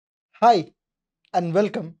Hi and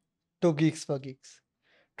welcome to Geeks for Geeks.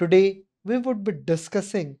 Today we would be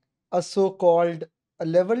discussing a so-called a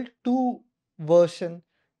level 2 version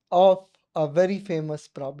of a very famous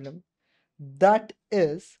problem, that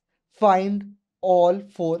is find all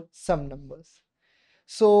for some numbers.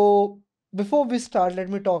 So before we start, let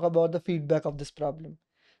me talk about the feedback of this problem.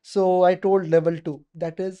 So I told level 2,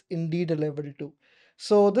 that is indeed a level 2.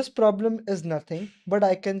 So this problem is nothing but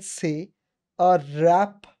I can say a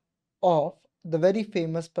wrap of the very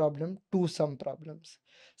famous problem, two sum problems.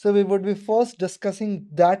 So we would be first discussing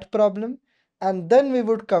that problem, and then we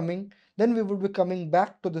would be coming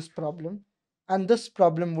back to this problem, and this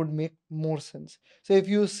problem would make more sense. So if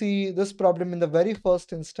you see this problem in the very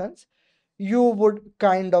first instance, you would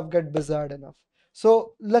kind of get bizarre enough.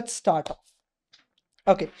 So let's start off.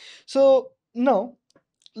 Okay, so now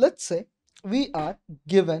let's say we are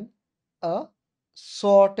given a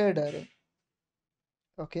sorted array.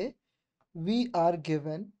 Okay, we are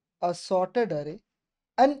given a sorted array,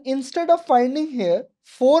 and instead of finding here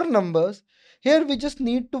four numbers, here we just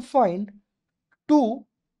need to find two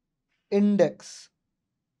index.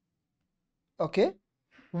 Okay,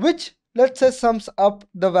 which let's say sums up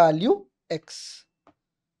the value x,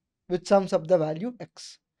 which sums up the value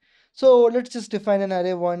x. So let's just define an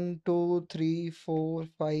array 1, 2, 3, 4,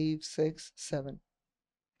 5, 6, 7.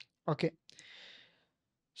 Okay.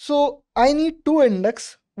 So I need two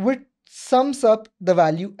index which sums up the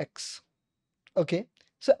value x. Okay.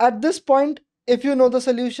 So at this point, if you know the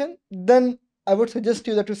solution, then I would suggest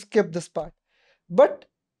you that you skip this part. But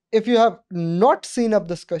if you have not seen up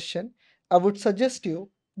this question, I would suggest you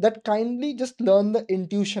that kindly just learn the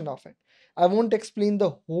intuition of it. I won't explain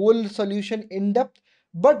the whole solution in depth,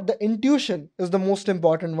 but the intuition is the most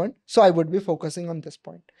important one. So I would be focusing on this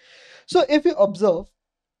point. So if you observe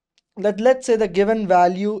that, let's say the given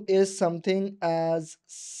value is something as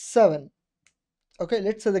 7. Okay,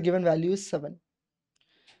 let's say the given value is 7.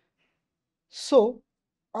 So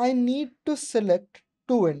I need to select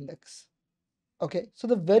two index. Okay, so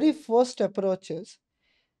the very first approach is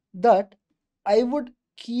that I would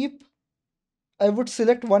keep, I would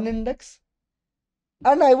select one index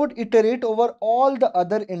and I would iterate over all the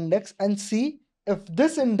other index and see if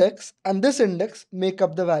this index and this index make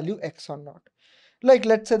up the value x or not. Like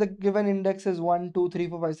let's say the given index is 1, 2, 3,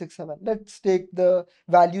 4, 5, 6, 7. Let's take the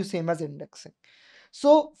value same as indexing.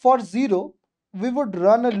 So for 0, we would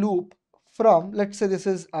run a loop from, let's say this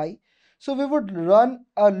is I. So we would run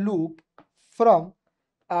a loop from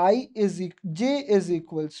j is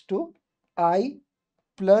equals to I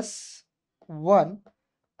plus 1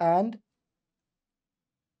 and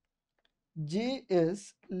j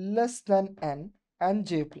is less than n and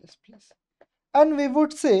j plus plus. And we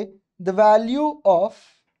would say the value of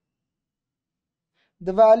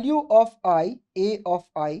a of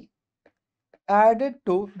I added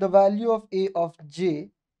to the value of a of j,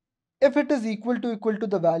 if it is equal to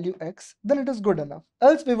the value x, then it is good enough.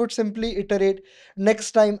 Else we would simply iterate.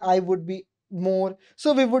 Next time I would be more.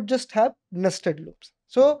 So we would just have nested loops.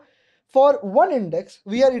 So for one index,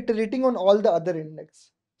 we are iterating on all the other index.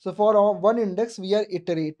 So for one index, we are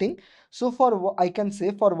iterating. So I can say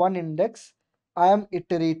for one index, I am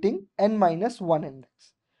iterating n minus one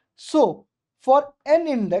index. So for n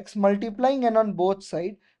index, multiplying n on both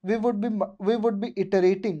sides, we would be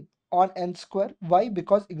iterating on n square. Why?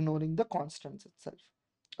 Because ignoring the constants itself.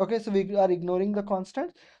 Okay, so we are ignoring the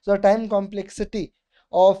constants. So the time complexity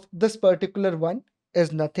of this particular one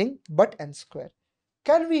is nothing but n square.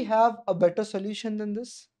 Can we have a better solution than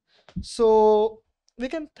this? So we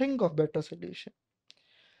can think of better solution.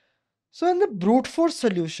 So in the brute force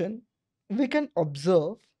solution, we can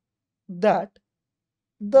observe that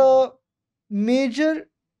the major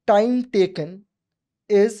time taken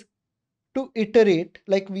is to iterate.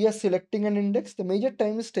 Like we are selecting an index, the major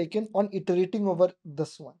time is taken on iterating over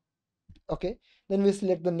this one. Okay, then we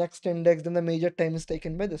select the next index, then the major time is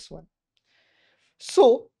taken by this one.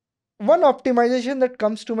 So one optimization that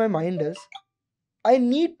comes to my mind is I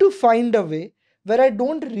need to find a way where I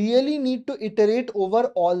don't really need to iterate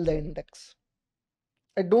over all the index.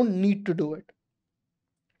 I don't need to do it.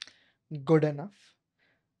 Good enough.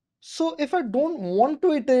 So if I don't want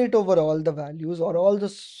to iterate over all the values or all the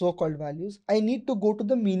so-called values, I need to go to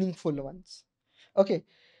the meaningful ones. Okay,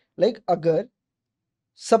 like अगर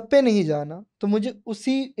सब पे नहीं जाना तो मुझे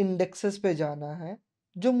उसी indexes पे जाना है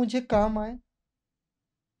जो मुझे काम आए.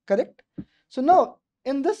 Correct? So now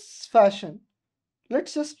in this fashion,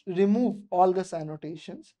 let's just remove all these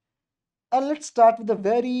annotations and let's start with the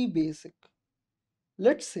very basic.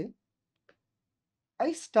 Let's say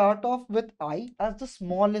I start off with I as the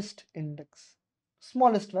smallest index,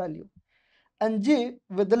 smallest value. and j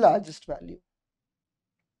with the largest value.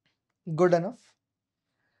 Good enough.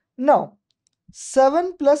 Now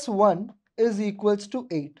 7 plus 1 is equals to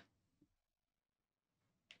 8.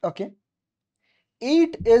 Okay,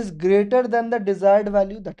 8 is greater than the desired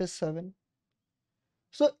value, that is 7.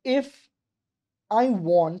 So if I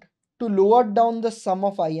want to lower down the sum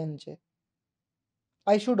of I and j,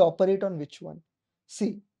 I should operate on which one?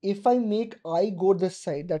 See, if I make I go this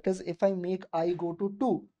side, that is if I make I go to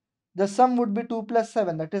 2, the sum would be 2 plus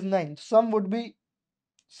 7, that is 9. Sum would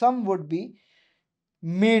be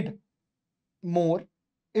made more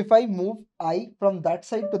if I move I from that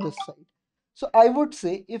side to this side. So I would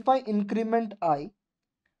say if I increment I,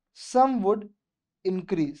 sum would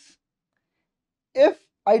increase. If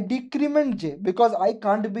I decrement j, because I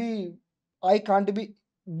can't be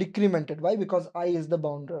decremented. Why? Because I is the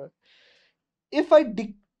boundary. If I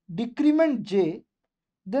decrement j,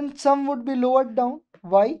 then sum would be lowered down.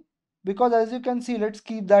 Why? Because as you can see, let's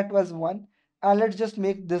keep that as 1 and let's just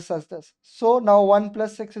make this as this. So now 1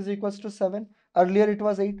 plus 6 is equals to 7. Earlier it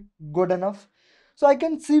was 8. Good enough. So I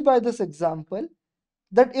can see by this example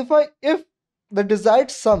that if the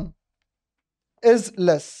desired sum is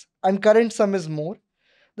less and current sum is more,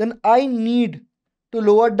 then I need to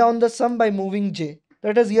lower down the sum by moving j.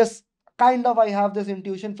 That is, yes, kind of I have this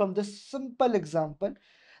intuition from this simple example.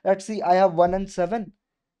 Let's see, I have 1 and 7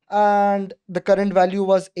 and the current value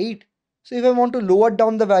was 8. So if I want to lower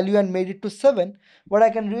down the value and made it to 7, what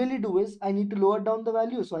I can really do is I need to lower down the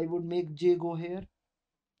value. So I would make j go here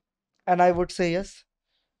and I would say yes,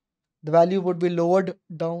 the value would be lowered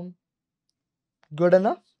down. Good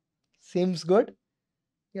enough? Seems good?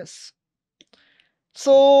 Yes.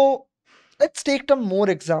 So let's take some more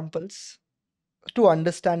examples to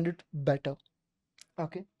understand it better.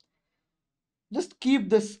 Okay, just keep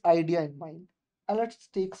this idea in mind and let's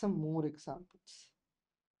take some more examples.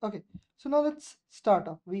 Okay, so now let's start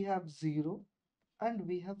off. We have 0 and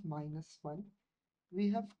we have -1, we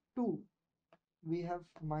have 2, we have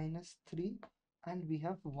 -3 and we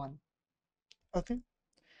have 1. Okay,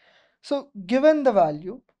 so given the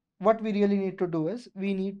value, what we really need to do is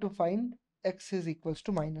we need to find x is equals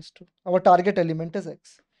to -2. Our target element is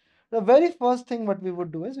x. The very first thing what we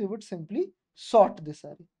would do is we would simply sort this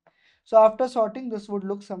array. So after sorting, this would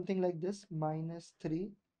look something like this: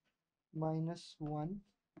 -3, -1,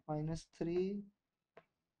 -3,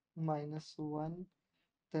 -1,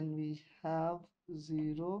 then we have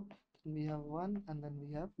 0, then we have 1, and then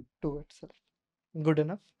we have 2 itself. Good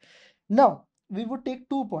enough. Now, we would take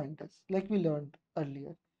 2 pointers like we learned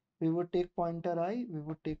earlier. We would take pointer I, we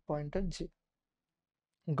would take pointer j.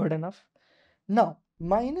 Good enough. Now,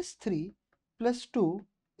 -3 plus 2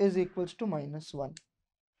 is equals to -1.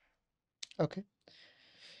 Okay.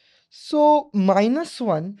 So,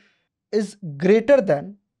 -1 is greater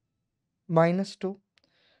than -2.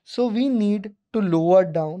 So we need to lower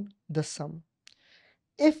down the sum.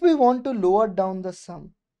 If we want to lower down the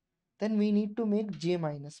sum, then we need to make j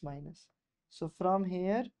minus minus. So from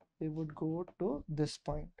here, we would go to this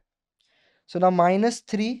point. So now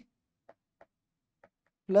 -3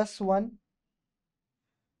 plus 1,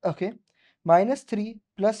 okay, -3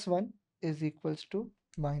 plus 1 is equals to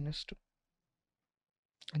 -2.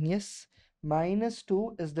 And yes,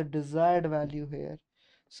 -2 is the desired value here.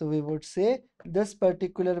 So we would say this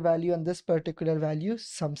particular value and this particular value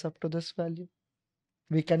sums up to this value.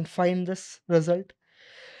 We can find this result.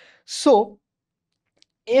 So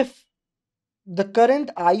if the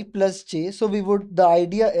current I plus j, so the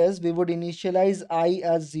idea is we would initialize I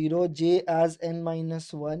as 0, j as n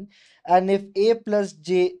minus 1, and if a plus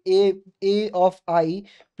j, a of I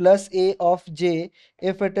plus a of j,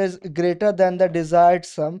 if it is greater than the desired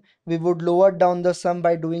sum, we would lower down the sum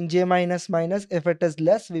by doing j minus minus. If it is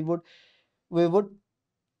less, we would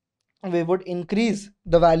increase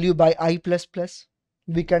the value by I plus plus.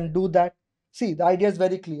 We can do that. See, the idea is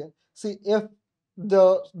very clear. See, if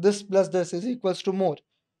this plus this is equals to more,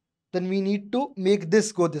 then we need to make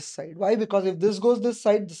this go this side. Why? Because if this goes this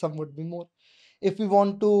side, the sum would be more. If we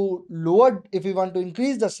want to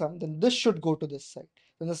increase the sum, then this should go to this side.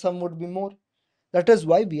 Then the sum would be more. That is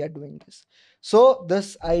why we are doing this. So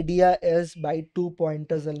this idea is by two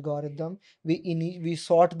pointers algorithm. We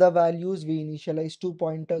sort the values, we initialize 2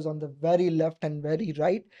 pointers on the very left and very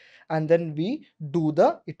right, and then we do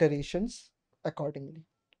the iterations accordingly.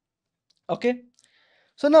 Okay.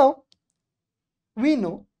 So now we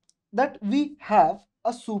know that we have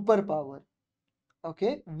a superpower.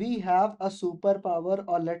 Okay, we have a superpower,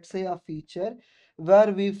 or let's say a feature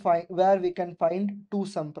where we can find two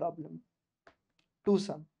sum problem. Two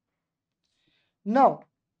sum. Now,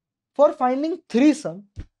 for finding three sum,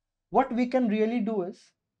 what we can really do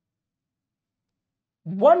is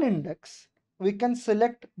one index we can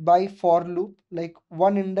select by for loop, like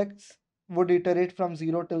one index would iterate from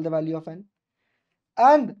 0 till the value of n,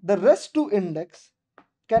 and the rest two index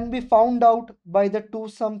can be found out by the two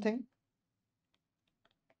something,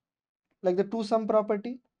 like the two sum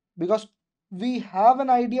property, because we have an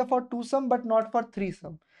idea for two sum but not for three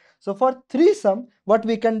sum. So for three sum, what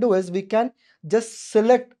we can do is we can just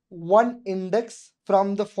select one index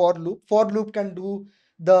from the for loop. For loop can do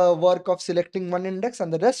the work of selecting one index,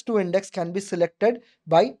 and the rest two index can be selected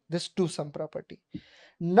by this two sum property.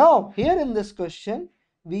 Now here in this question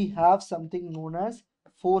we have something known as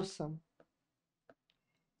four sum.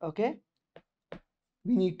 Okay,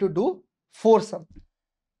 we need to do four sum.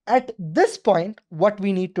 At this point what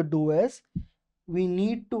we need to do is we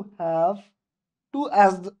need to have two,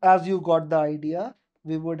 as you got the idea,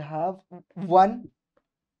 we would have one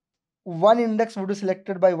index would be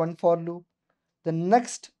selected by one for loop, the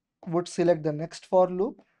next would select the next for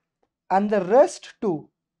loop, and the rest two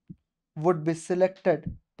would be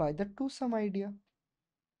selected by the two sum idea,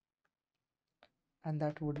 and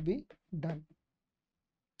that would be done.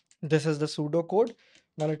 This is the pseudo code.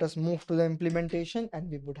 Now let us move to the implementation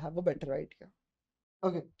and we would have a better idea.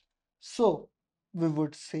 Okay, so we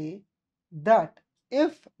would say that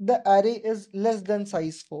if the array is less than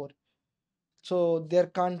size 4, so there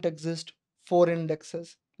can't exist 4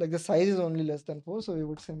 indexes, like the size is only less than 4, so we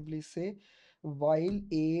would simply say while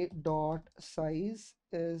a dot size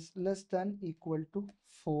is less than equal to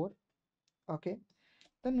 4, okay,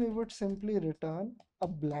 then we would simply return a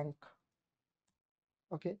blank.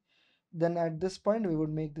 Okay, then at this point we would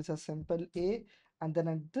make this a simple a, and then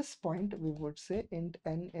at this point we would say int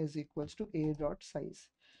n is equals to a dot size,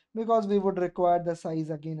 because we would require the size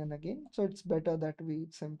again and again, so it's better that we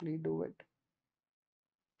simply do it.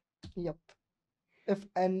 Yep, if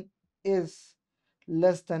n is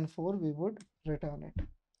less than 4 we would return it,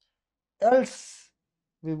 else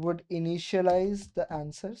we would initialize the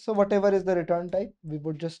answer. So whatever is the return type, we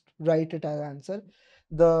would just write it as answer.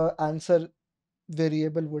 The answer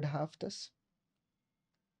variable would have this.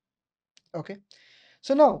 Okay,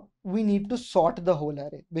 so now we need to sort the whole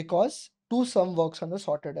array, because two sum works on the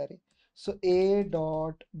sorted array. So a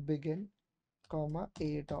dot begin comma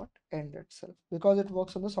a dot end itself, because it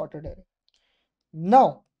works on the sorted array.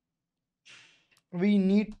 Now we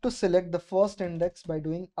need to select the first index by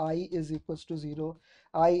doing I is equals to 0,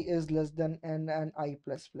 I is less than n, and I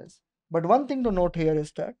plus plus. But one thing to note here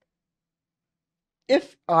is that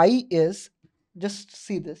if I is, just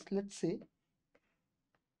see this, let's say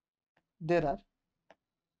there are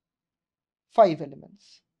 5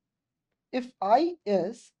 elements. If I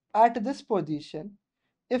is at this position,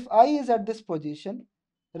 if I is at this position,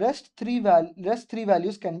 rest three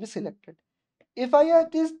values can be selected. If I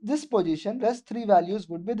at this position, rest three values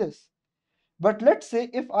would be this. But let's say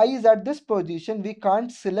if I is at this position, we can't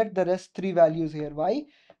select the rest three values here. Why?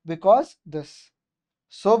 Because this.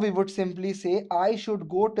 So we would simply say I should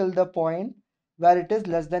go till the point where it is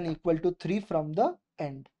less than equal to 3 from the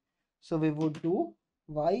end. So we would do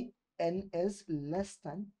y n is less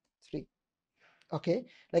than 3. Okay,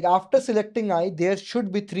 like after selecting I, there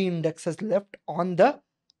should be 3 indexes left on the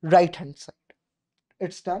right hand side.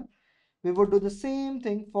 It's done. We would do the same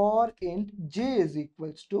thing for int j is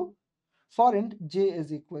equals to, for int j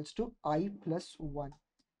is equals to I plus 1,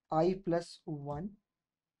 I plus 1,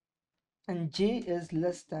 and j is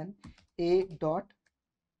less than a dot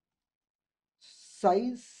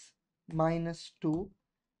size minus 2,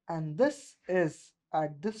 and this is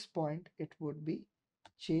at this point it would be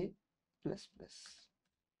j plus plus.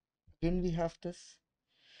 Again we have this.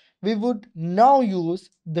 We would now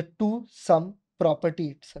use the to sum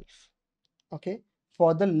property itself, okay,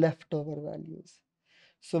 for the leftover values.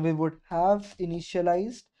 So we would have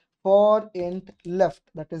initialized for int left,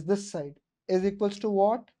 that is this side, is equals to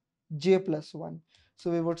what? J plus 1.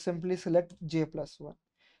 So we would simply select j plus 1.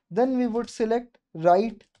 Then we would select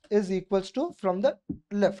right is equals to, from the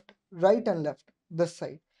left, right and left, this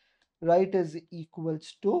side, right is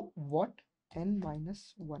equals to what? N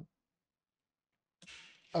minus 1.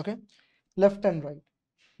 Okay, left and right.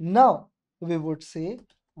 Now we would say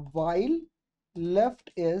while left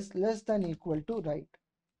is less than equal to right.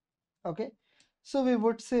 Okay, so we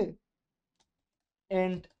would say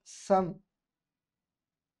int sum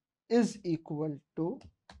is equal to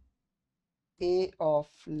a of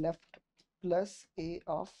left plus a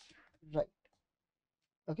of right.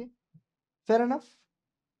 Okay, fair enough.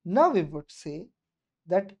 Now we would say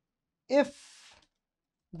that if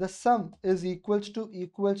the sum is equals to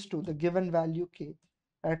the given value k,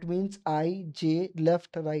 that means I, j,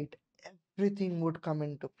 left, right, everything would come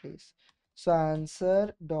into place. So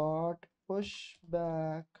answer dot push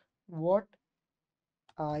back what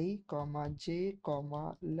I comma j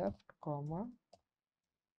comma left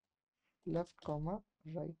comma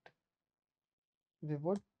right. We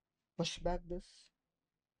would push back this.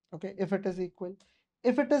 Okay, if it is equal.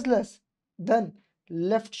 If it is less, then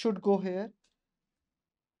left should go here.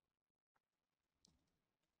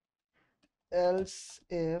 Else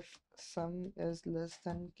if sum is less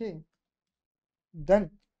than k,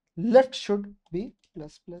 then left should be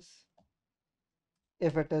plus plus.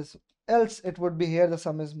 If it is else, it would be here the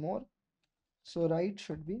sum is more. So right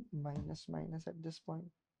should be minus minus at this point.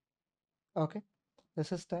 Okay,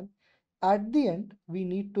 this is done. At the end, we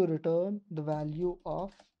need to return the value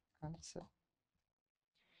of answer.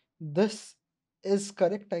 This is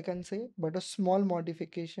correct, I can say, but a small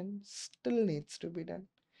modification still needs to be done.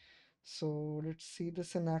 So let's see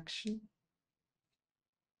this in action.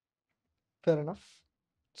 Fair enough.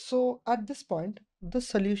 So at this point, the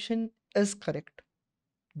solution is correct.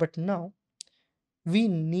 But now we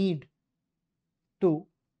need to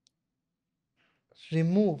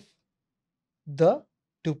remove the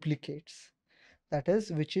duplicates, that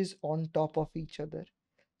is, which is on top of each other.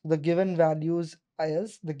 The given values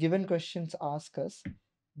is, the given questions ask us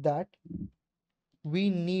that we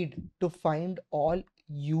need to find all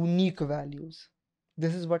unique values.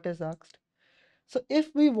 This is what is asked. So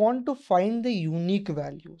if we want to find the unique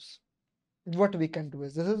values, what we can do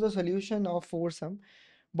is, this is the solution of foursome,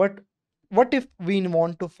 but what if we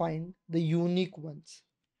want to find the unique ones?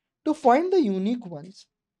 To find the unique ones,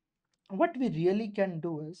 what we really can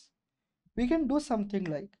do is, we can do something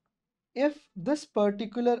like, if this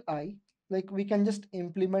particular I, like we can just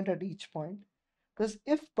implement at each point, because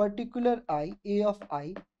if particular I, A of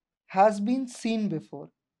I, has been seen before,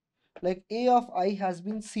 like A of I has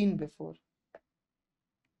been seen before,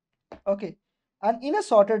 okay, and in a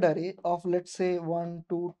sorted array of, let's say, 1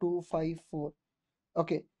 2 2 5 4,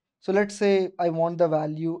 okay, so let's say I want the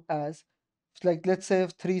value as, like, let's say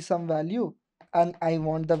 3 some value, and I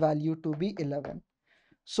want the value to be 11.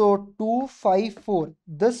 So 254,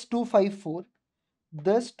 this 254,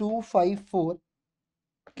 this 254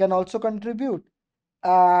 can also contribute,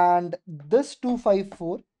 and this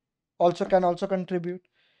 254 also contribute.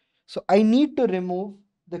 So I need to remove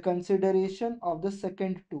the consideration of the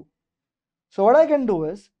second two. So what I can do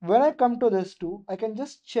is, when I come to this two, I can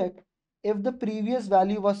just check if the previous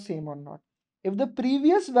value was same or not. If the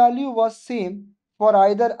previous value was same for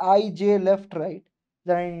either I, j, left, right,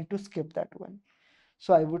 then I need to skip that one.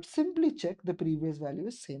 So I would simply check the previous value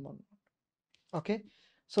is same or not. Okay.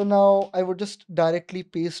 So now I would just directly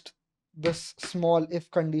paste this small if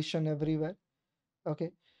condition everywhere.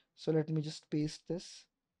 Okay. So let me just paste this.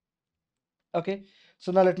 Okay.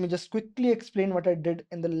 So now let me just quickly explain what I did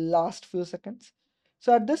in the last few seconds.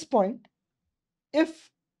 So at this point,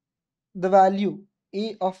 if the value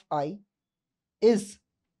a of I is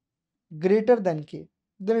greater than k,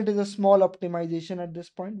 then it is a small optimization at this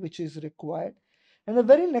point, which is required. And the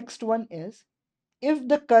very next one is, if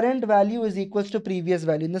the current value is equals to previous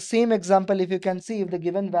value. In the same example, if you can see, if the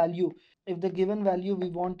given value we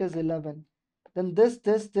want is 11, then this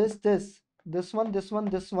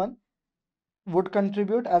one would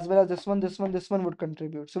contribute, as well as this one would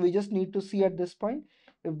contribute. So we just need to see at this point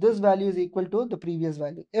if this value is equal to the previous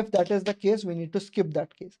value. If that is the case, we need to skip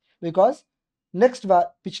that case, because next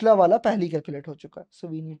पिछला वाला पहले calculate हो चुका है. So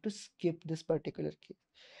we need to skip this particular case.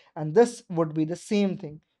 And this would be the same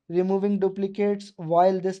thing, removing duplicates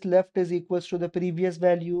while this left is equals to the previous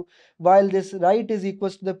value, while this right is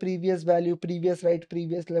equals to the previous value, previous right,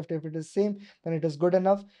 previous left. If it is same, then it is good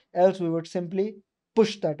enough. Else we would simply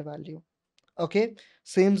push that value. Okay,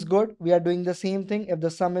 seems good. We are doing the same thing. If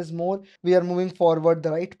the sum is more, we are moving forward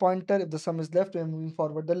the right pointer. If the sum is left, we are moving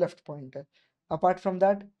forward the left pointer. Apart from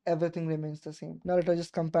that, everything remains the same. Now let us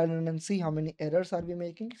just compare and see how many errors are we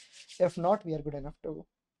making. If not, we are good enough to go.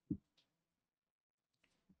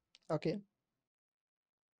 Okay,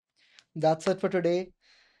 that's it for today.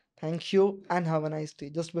 Thank you and have a nice day.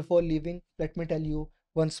 Just before leaving, let me tell you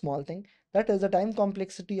one small thing. That is, the time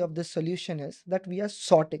complexity of this solution is that we are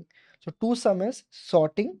sorting. So 2 sum is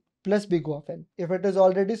sorting plus big O of n. If it is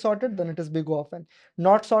already sorted, then it is big O of n.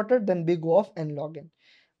 Not sorted, then big O of n log n.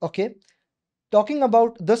 Okay. Talking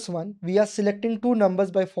about this one, we are selecting two numbers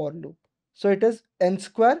by for loop. So it is n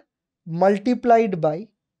square multiplied by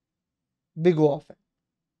big O of n.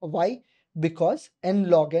 Why? Because n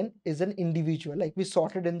log n is an individual, like we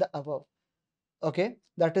sorted in the above. Okay,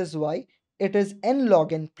 that is why it is n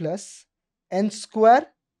log n plus n square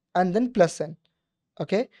and then plus n.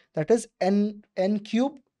 Okay, that is n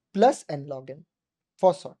cube plus n log n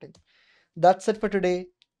for sorting. That's it for today.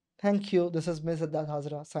 Thank you. This is Ms. Siddharth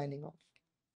Hazra signing off.